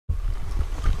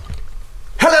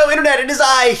Internet, it is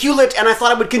I, Hewlett, and I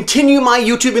thought I would continue my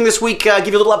YouTubing this week, give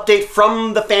you a little update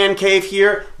from the fan cave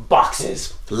here.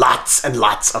 Boxes. Lots and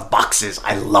lots of boxes.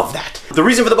 I love that. The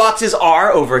reason for the boxes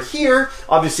are over here.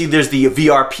 Obviously, there's the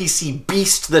VR PC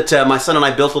beast that my son and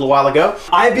I built a little while ago.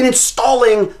 I've been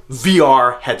installing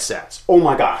VR headsets. Oh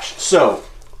my gosh. So,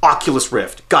 Oculus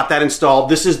Rift, got that installed.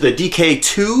 This is the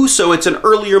DK2, so it's an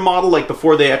earlier model, like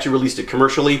before they actually released it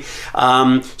commercially.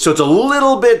 So it's a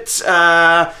little bit,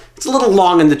 it's a little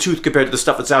long in the tooth compared to the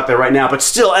stuff that's out there right now, but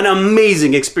still an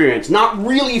amazing experience. Not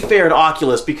really fair to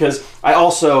Oculus because I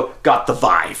also got the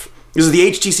Vive. This is the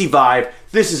HTC Vive.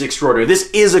 This is extraordinary. This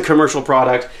is a commercial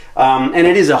product, and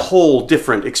it is a whole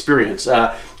different experience.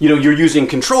 You know, you're using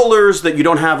controllers that you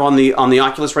don't have on the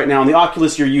Oculus right now. On the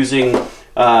Oculus, you're using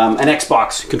an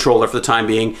Xbox controller for the time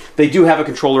being. They do have a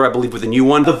controller, I believe, with a new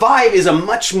one. The Vive is a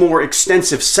much more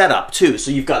extensive setup, too. So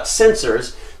you've got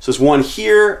sensors. So there's one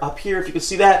here, up here, if you can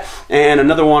see that, and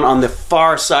another one on the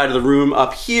far side of the room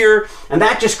up here. And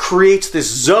that just creates this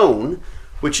zone,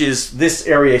 which is this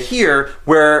area here,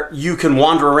 where you can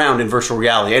wander around in virtual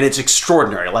reality. And it's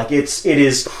extraordinary. Like, it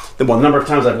is, the number of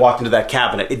times I've walked into that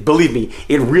cabinet, believe me,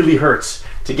 it really hurts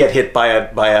to get hit by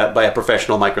a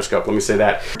professional microscope, let me say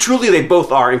that. Truly, they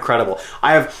both are incredible.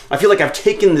 I feel like I've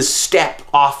taken this step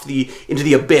off into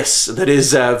the abyss that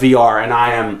is VR, and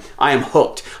I am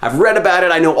hooked. I've read about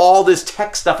it, I know all this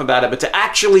tech stuff about it, but to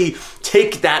actually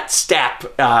take that step,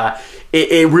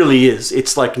 it really is.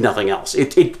 It's like nothing else.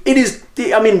 It is,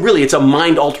 I mean, really, it's a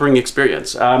mind-altering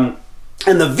experience.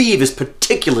 And the Vive is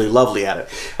particularly lovely at it.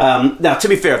 Now, to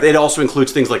be fair, it also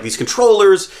includes things like these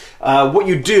controllers. What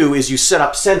you do is you set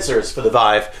up sensors for the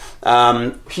Vive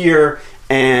here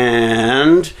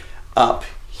and up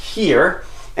here,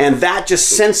 and that just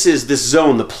senses this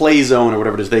zone, the play zone or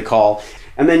whatever it is they call,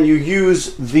 and then you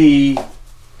use the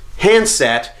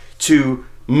handset to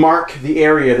mark the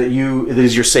area that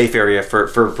is your safe area for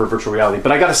virtual reality.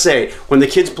 But I gotta say, when the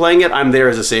kid's playing it, I'm there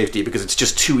as a safety because it's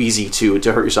just too easy to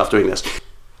hurt yourself doing this.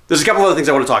 There's a couple other things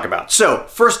I want to talk about. So,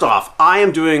 first off, I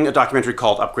am doing a documentary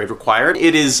called Upgrade Required.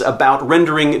 It is about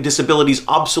rendering disabilities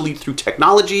obsolete through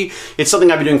technology. It's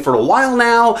something I've been doing for a while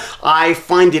now. I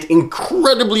find it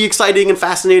incredibly exciting and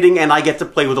fascinating, and I get to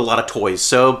play with a lot of toys.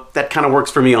 So that kind of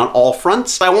works for me on all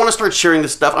fronts. I want to start sharing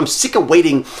this stuff. I'm sick of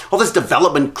waiting, all this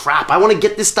development crap. I want to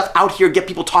get this stuff out here, get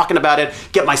people talking about it,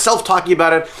 get myself talking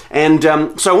about it, and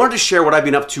so I wanted to share what I've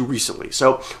been up to recently.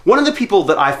 So one of the people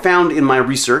that I found in my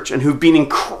research and who've been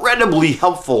incredibly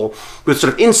helpful with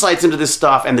sort of insights into this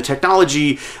stuff and the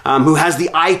technology, who has the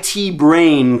IT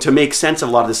brain to make sense of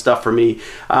a lot of this stuff for me,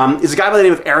 is a guy by the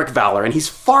name of Eric Valor, and he's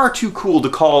far too cool to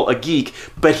call a geek,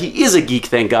 but he is a geek,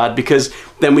 thank God, because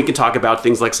then we can talk about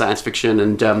things like science fiction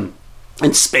and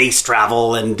space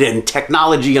travel and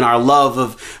technology and our love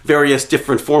of various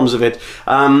different forms of it.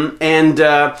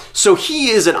 So he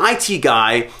is an IT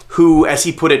guy who, as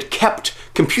he put it, kept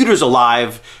computers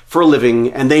alive for a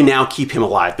living, and they now keep him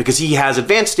alive because he has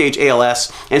advanced stage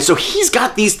ALS, and so he's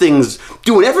got these things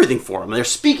doing everything for him. They're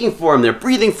speaking for him, they're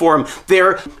breathing for him,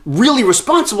 they're really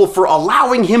responsible for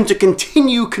allowing him to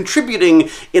continue contributing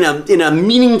in a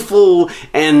meaningful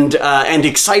and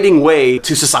exciting way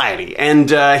to society. And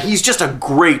he's just a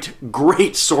great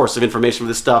source of information for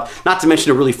this stuff, not to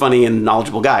mention a really funny and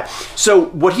knowledgeable guy. So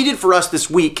what he did for us this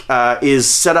week is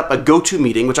set up a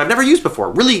GoToMeeting, which I've never used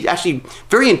before. Really, actually,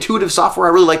 very intuitive software. I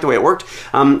really like the way it worked.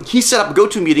 He set up a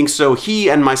GoToMeeting so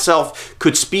he and myself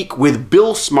could speak with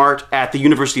Bill Smart at the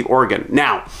University of Oregon.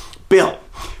 Now, Bill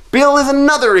is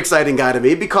another exciting guy to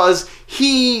me because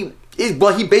he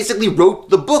basically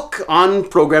wrote the book on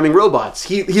programming robots.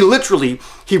 He's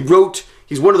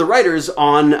one of the writers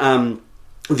on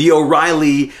the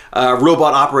O'Reilly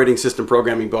robot operating system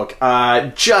programming book.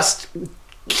 Just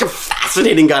a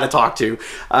fascinating guy to talk to,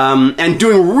 and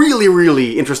doing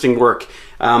really interesting work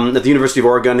at the University of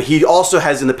Oregon. He also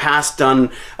has in the past done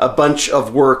a bunch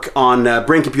of work on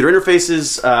brain-computer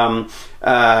interfaces,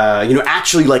 you know,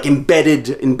 actually like embedded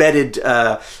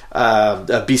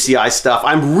BCI stuff.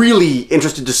 I'm really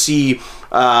interested to see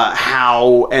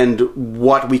how and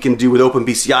what we can do with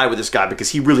OpenBCI with this guy, because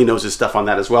he really knows his stuff on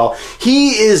that as well.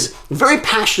 He is very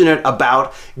passionate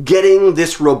about getting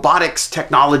this robotics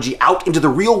technology out into the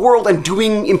real world and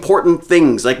doing important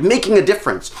things, like making a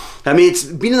difference. I mean, it's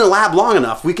been in the lab long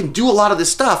enough. We can do a lot of this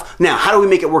stuff. Now, how do we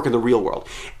make it work in the real world?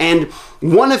 And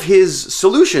one of his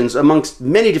solutions, amongst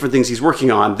many different things he's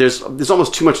working on, there's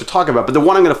almost too much to talk about, but the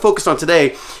one I'm going to focus on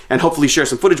today and hopefully share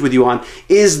some footage with you on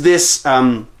is this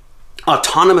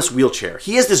autonomous wheelchair.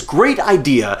 He has this great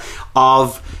idea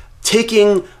of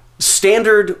taking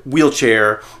standard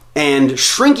wheelchair and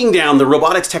shrinking down the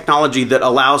robotics technology that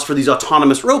allows for these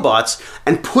autonomous robots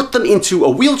and put them into a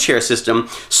wheelchair system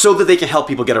so that they can help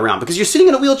people get around. Because you're sitting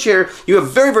in a wheelchair, you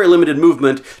have very, very limited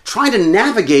movement, trying to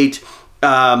navigate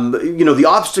you know, the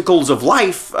obstacles of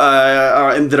life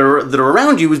that are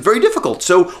around you is very difficult.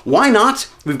 So why not?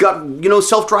 We've got, you know,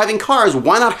 self-driving cars.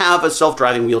 Why not have a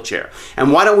self-driving wheelchair?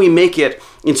 And why don't we make it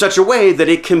in such a way that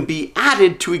it can be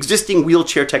added to existing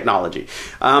wheelchair technology?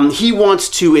 He wants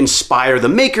to inspire the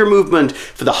maker movement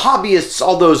for the hobbyists,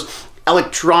 all those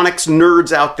electronics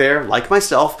nerds out there like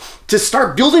myself, to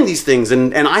start building these things.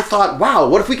 And I thought, wow,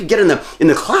 what if we could get in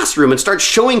the classroom and start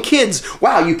showing kids,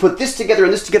 wow, you put this together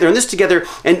and this together and this together,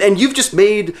 and you've just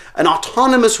made an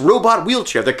autonomous robot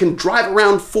wheelchair that can drive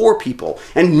around for people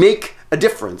and make a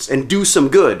difference and do some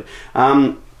good.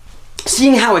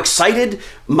 Seeing how excited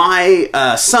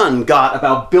my son got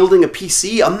about building a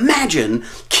PC, imagine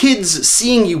kids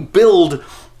seeing you build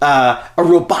a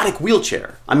robotic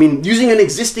wheelchair. I mean, using an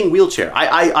existing wheelchair.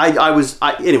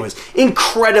 Anyways,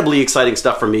 incredibly exciting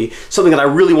stuff for me, something that I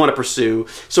really want to pursue.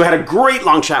 So I had a great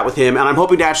long chat with him, and I'm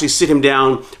hoping to actually sit him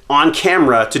down on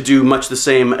camera to do much the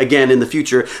same again in the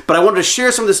future. But I wanted to share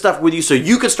some of this stuff with you so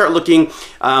you could start looking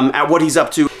at what he's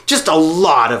up to. Just a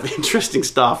lot of interesting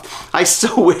stuff. I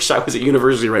so wish I was at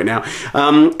university right now.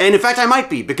 And in fact, I might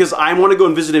be, because I want to go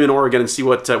and visit him in Oregon and see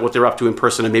what they're up to in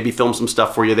person and maybe film some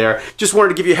stuff for you there. Just wanted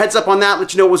to give you a heads up on that,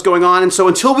 let you know what was going on. And so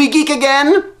until we geek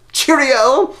again,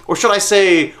 cheerio, or should I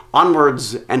say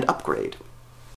onwards and upgrade.